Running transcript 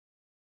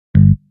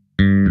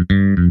Hi,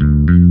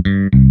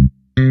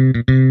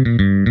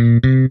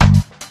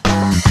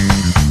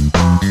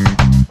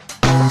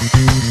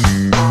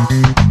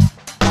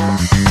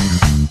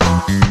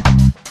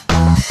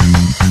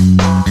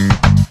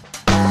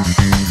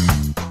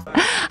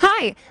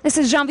 this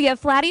is Genevieve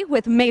Flati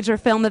with Major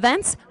Film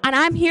Events, and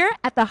I'm here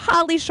at the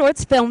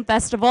HollyShorts Film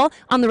Festival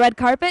on the red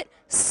carpet.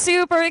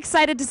 Super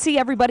excited to see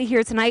everybody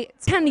here tonight.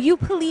 Can you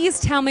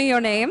please tell me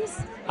your names?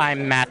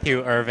 I'm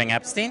Matthew Irving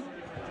Epstein.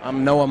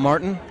 I'm Noah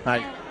Martin.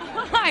 Hi.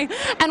 Hi,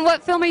 and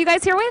what film are you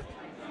guys here with?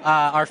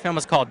 Our film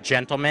is called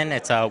Gentleman.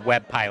 It's a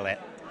web pilot.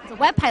 It's a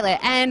web pilot,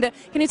 and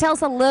can you tell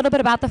us a little bit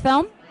about the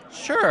film?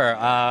 Sure.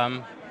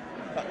 Wow,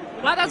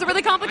 that was a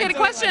really complicated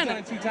question. I've done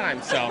it 2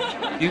 times, so.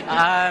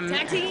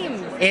 Tag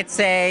teams. It's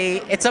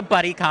a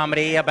buddy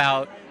comedy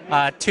about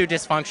 2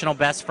 dysfunctional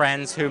best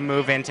friends who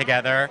move in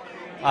together,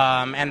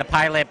 and the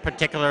pilot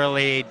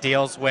particularly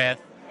deals with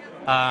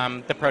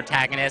the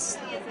protagonist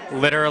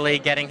literally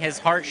getting his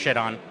heart shit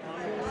on.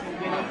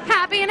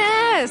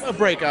 Happiness.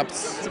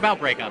 Breakups. It's about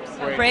breakups.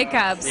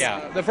 Breakups.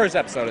 Yeah, the first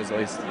episode is at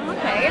least.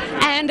 Okay.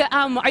 And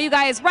are you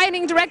guys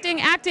writing,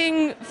 directing,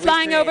 acting,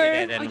 flying over? We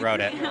created it and wrote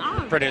it,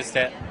 produced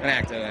it. And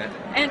acted in it.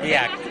 And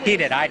Yeah, he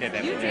did. I did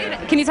it. you did.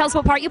 Can you tell us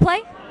what part you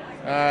play?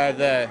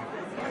 The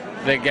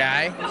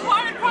guy. A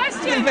hard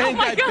question. Oh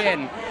my God.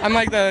 Ben. I'm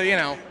like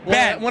the,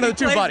 Ben. one of the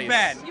 2 He plays buddies.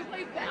 Ben. You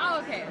play. Oh,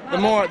 okay. The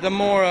more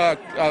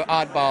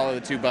oddball of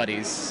the 2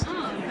 buddies.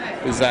 Oh,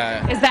 okay. Is Is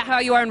that how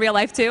you are in real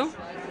life too?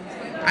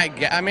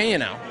 I mean,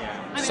 to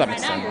some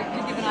extent.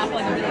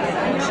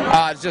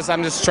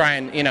 I'm just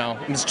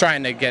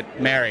trying to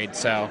get married,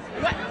 so.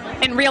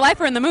 In real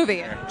life or in the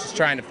movie? Just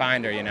trying to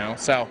find her,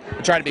 so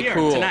I try to be Here,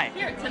 cool. tonight.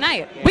 Here,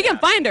 tonight. We can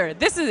find her.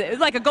 This is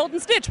like a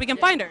golden stitch. We can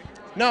find her.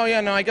 No,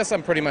 I guess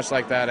I'm pretty much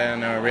like that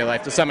in real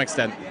life to some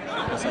extent.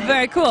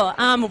 Very cool.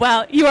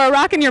 Well, you are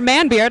rocking your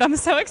man beard. I'm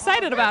so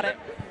excited about it.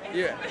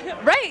 Yeah.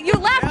 Right, you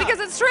laugh because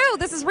it's true.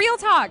 This is real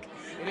talk.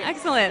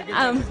 Excellent.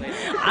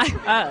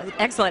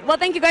 Excellent. Well,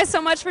 thank you guys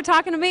so much for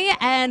talking to me,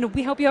 and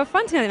we hope you have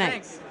fun tonight.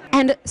 Thanks.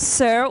 And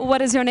sir,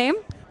 what is your name?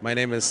 My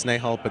name is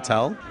Snehal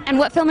Patel. And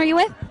what film are you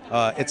with?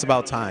 It's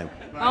About Time.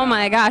 Oh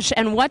my gosh!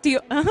 And what do you?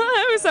 I'm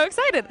so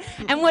excited.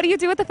 And what do you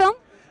do with the film?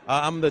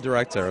 I'm the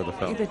director of the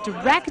film. The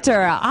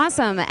director.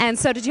 Awesome. And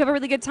so, did you have a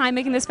really good time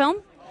making this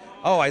film?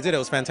 Oh, I did. It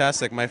was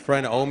fantastic. My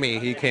friend Omi,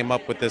 he came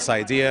up with this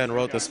idea and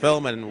wrote this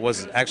film and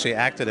was actually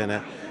acted in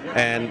it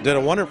and did a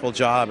wonderful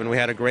job. And we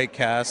had a great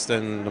cast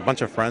and a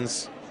bunch of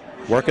friends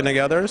working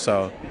together.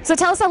 So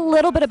tell us a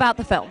little bit about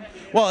the film.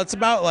 well, it's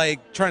about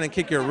like trying to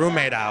kick your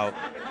roommate out,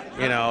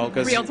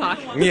 because Real talk.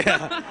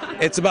 Yeah,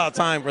 it's about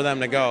time for them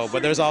to go.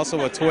 But there's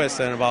also a twist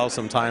that involves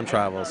some time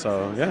travel.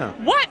 So yeah.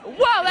 What?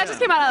 Whoa, that just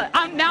came out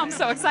of, now I'm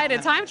so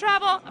excited. Time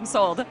travel? I'm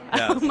sold.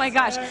 Yeah. Oh my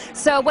gosh.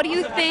 So what do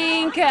you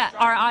think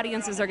our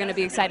audiences are going to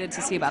be excited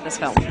to see about this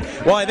film?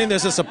 Well, I think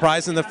there's a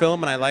surprise in the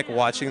film, and I like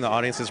watching the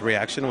audience's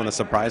reaction when a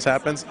surprise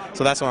happens.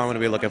 So that's what I'm going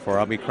to be looking for.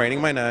 I'll be craning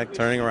my neck,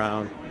 turning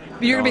around.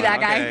 You're going to be that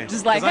going, guy? okay.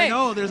 Just like, 'Cause hey. I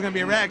know there's going to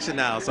be a reaction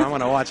now, so I'm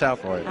going to watch out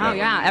for it. Oh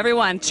yeah,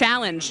 everyone,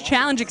 challenge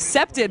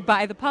accepted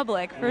by the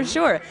public, for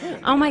sure.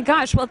 Oh my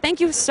gosh, well thank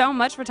you so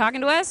much for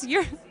talking to us.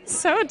 You're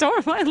so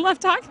adorable, I love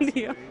talking to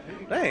you.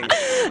 Thanks.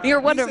 You're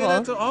You wonderful. say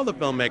that to all the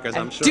filmmakers,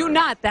 I'm sure. Do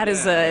not, that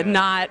is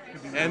not,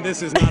 And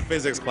this is not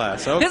physics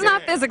class. Okay. this is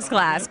not physics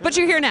class, but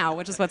you're here now,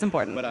 which is what's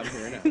important. But I'm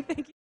here now.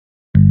 Thank you.